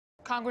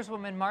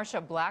Congresswoman Marsha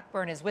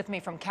Blackburn is with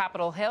me from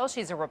Capitol Hill.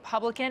 She's a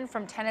Republican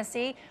from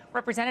Tennessee.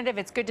 Representative,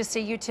 it's good to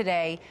see you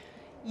today.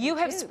 You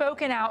have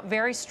spoken out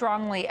very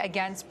strongly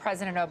against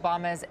President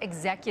Obama's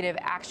executive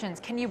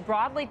actions. Can you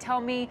broadly tell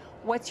me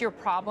what's your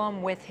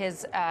problem with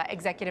his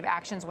executive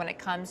actions when it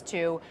comes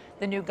to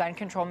the new gun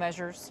control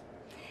measures?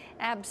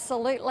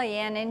 Absolutely,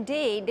 and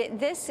indeed,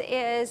 this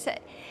is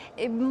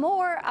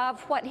more of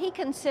what he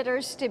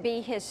considers to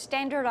be his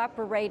standard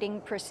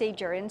operating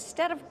procedure.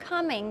 Instead of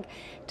coming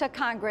to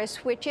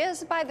Congress, which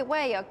is, by the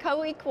way, a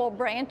co-equal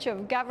branch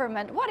of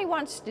government, what he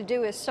wants to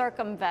do is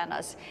circumvent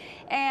us.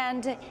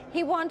 And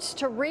he wants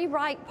to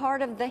rewrite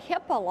part of the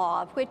HIPAA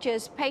law, which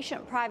is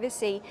patient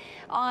privacy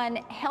on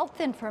health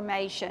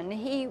information.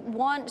 He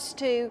wants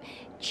to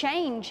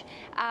change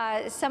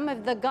some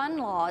of the gun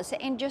laws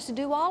and just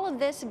do all of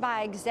this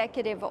by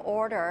executive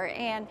order.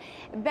 And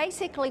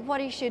basically what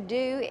he should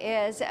do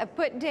is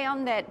put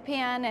down that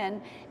pen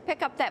and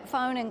pick up that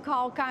phone and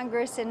call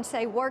Congress and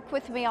say, work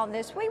with me on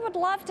this. We would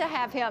love to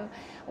have him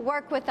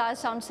work with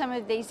us on some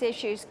of these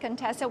issues,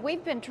 Contessa.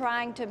 We've been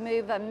trying to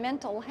move a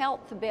mental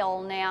health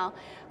bill now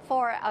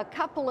for a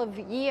couple of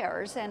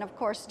years, and of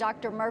course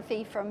Dr.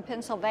 Murphy from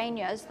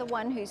Pennsylvania is the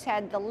one who's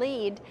had the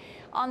lead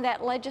on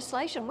that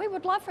legislation. We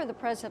would love for the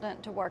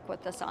president to work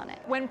with us on it.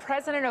 When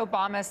President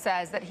Obama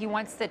says that he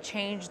wants to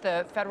change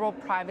the federal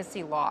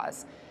privacy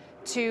laws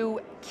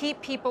to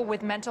keep people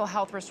with mental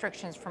health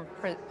restrictions from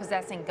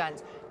possessing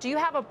guns, do you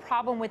have a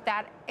problem with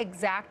that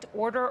exact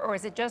order, or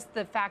is it just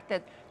the fact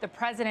that the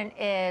president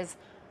is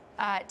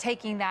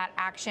taking that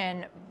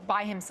action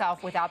by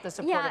himself without the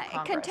support of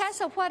Congress?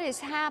 Contessa, what is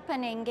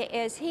happening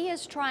is he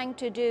is trying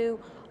to do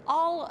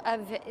all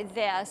of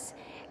this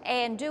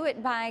and do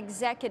it by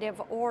executive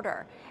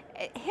order.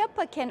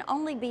 HIPAA can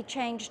only be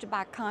changed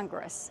by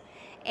Congress.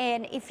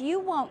 And if you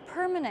want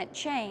permanent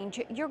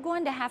change, you're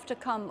going to have to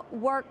come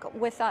work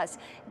with us.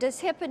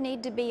 Does HIPAA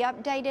need to be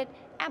updated?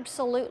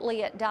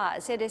 Absolutely it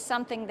does. It is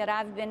something that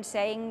I've been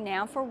saying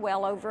now for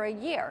well over a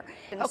year.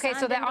 Okay,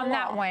 so that on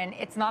that one,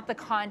 it's not the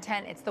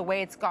content, it's the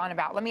way it's gone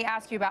about. Let me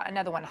ask you about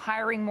another one,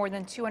 hiring more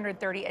than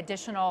 230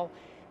 additional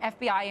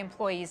FBI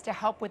employees to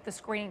help with the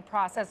screening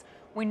process.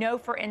 We know,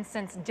 for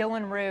instance,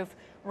 Dylan Roof,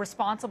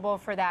 responsible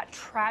for that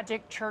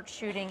tragic church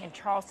shooting in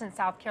Charleston,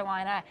 South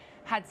Carolina,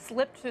 had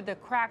slipped through the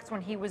cracks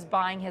when he was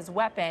buying his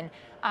weapon.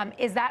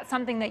 Is that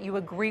something that you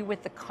agree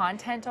with the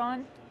content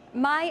on?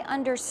 My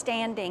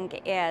understanding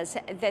is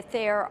that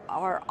there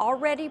are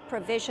already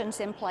provisions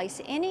in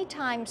place.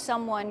 Anytime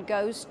someone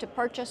goes to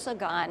purchase a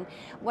gun,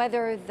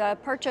 whether the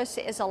purchase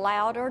is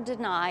allowed or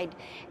denied,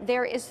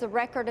 there is the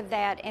record of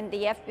that, and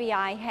the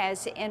FBI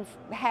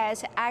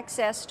has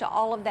access to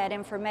all of that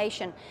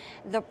information.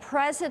 The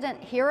president,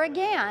 here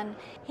again,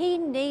 he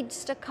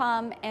needs to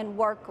come and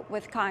work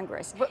with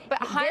Congress. But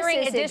hiring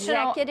this is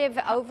additional executive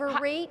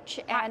overreach,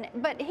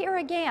 but here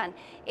again,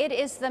 it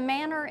is the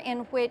manner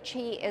in which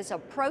he is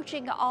approaching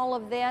all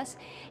of this.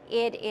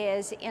 It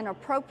is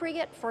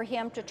inappropriate for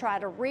him to try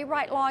to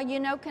rewrite law. You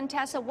know,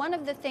 Contessa, one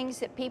of the things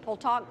that people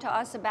talk to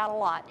us about a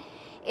lot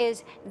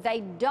is they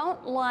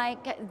don't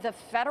like the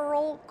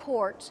federal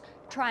courts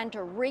trying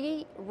to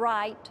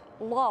rewrite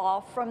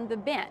law from the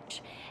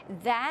bench.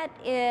 That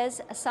is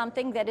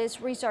something that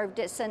is reserved.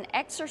 It's an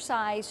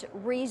exercise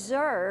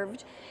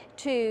reserved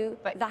to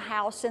the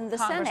House and the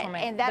Senate,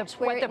 and that's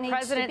where it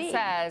needs to be. What the president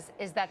says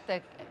is that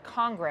the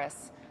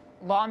Congress,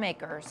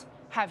 lawmakers,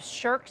 have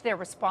shirked their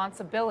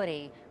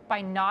responsibility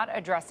by not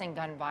addressing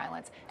gun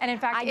violence. And in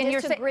fact, I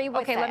disagree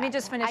with that. Okay, let me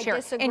just finish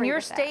here. In your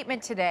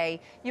statement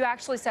today, you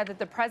actually said that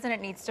the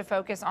president needs to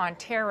focus on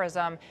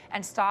terrorism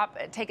and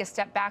take a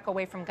step back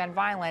away from gun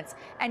violence.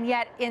 And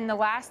yet, in the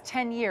last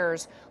 10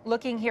 years,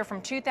 looking here from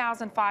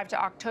 2005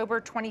 to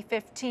October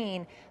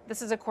 2015,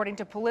 this is according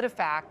to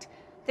PolitiFact,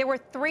 there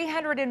were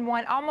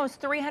almost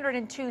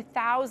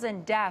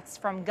 302,000 deaths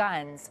from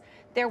guns.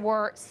 There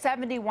were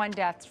 71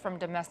 deaths from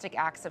domestic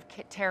acts of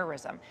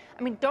terrorism.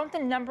 I mean, don't the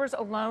numbers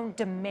alone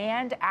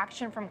demand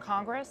action from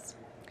Congress?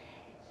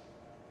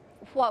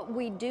 What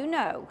we do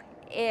know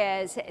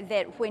is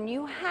that when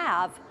you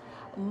have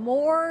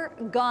more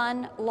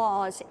gun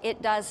laws,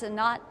 it does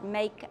not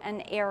make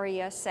an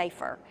area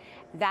safer.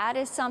 That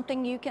is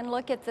something you can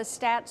look at the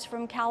stats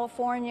from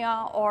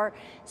California or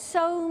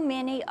so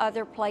many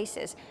other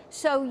places.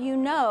 So you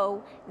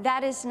know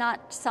that is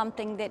not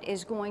something that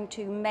is going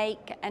to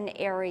make an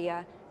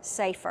area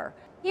safer.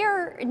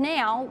 Here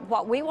now,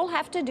 what we will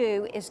have to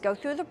do is go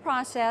through the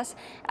process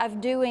of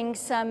doing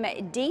some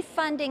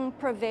defunding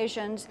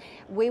provisions.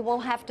 We will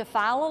have to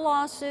file a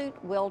lawsuit.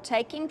 We'll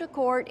take him to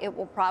court. It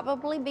will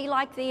probably be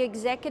like the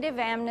executive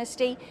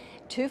amnesty.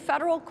 2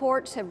 federal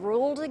courts have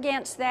ruled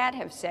against that,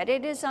 have said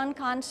it is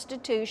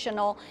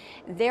unconstitutional.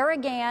 There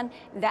again,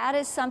 that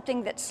is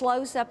something that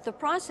slows up the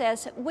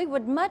process. We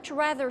would much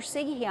rather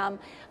see him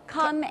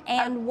come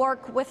and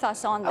work with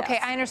us on this. Okay,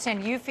 I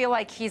understand. You feel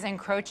like he's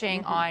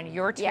encroaching on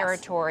your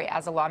territory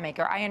as a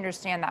lawmaker. I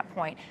understand that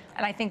point.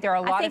 And I think there are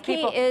a lot of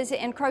people. I think he is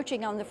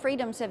encroaching on the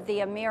freedoms of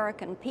the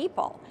American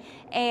people.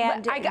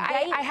 And back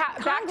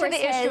to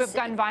the issue of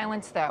gun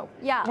violence, though.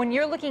 Yeah. When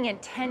you're looking at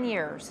 10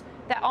 years,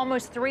 that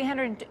almost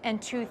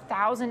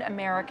 302,000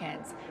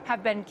 Americans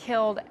have been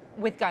killed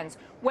with guns.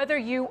 Whether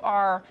you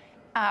are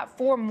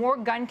for more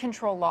gun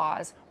control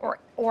laws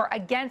or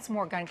against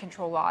more gun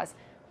control laws,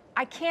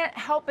 I can't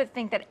help but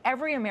think that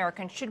every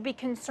American should be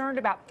concerned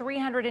about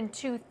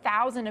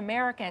 302,000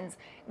 Americans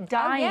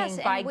dying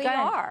by gun.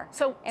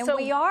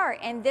 We are,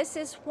 and this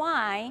is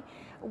why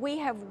we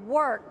have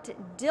worked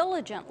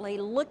diligently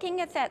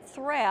looking at that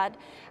thread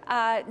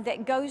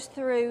that goes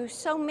through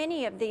so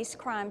many of these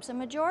crimes, the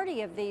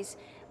majority of these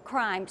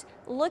crimes,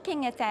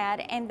 looking at that,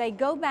 and they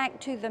go back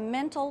to the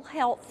mental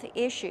health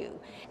issue.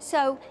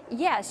 So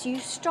yes, you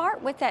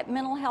start with that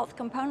mental health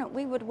component.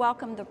 We would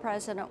welcome the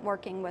president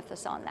working with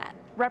us on that.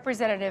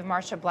 Representative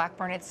Marsha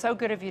Blackburn, it's so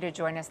good of you to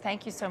join us.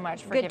 Thank you so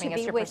much for giving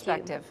us your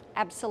perspective.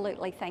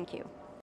 Absolutely, thank you.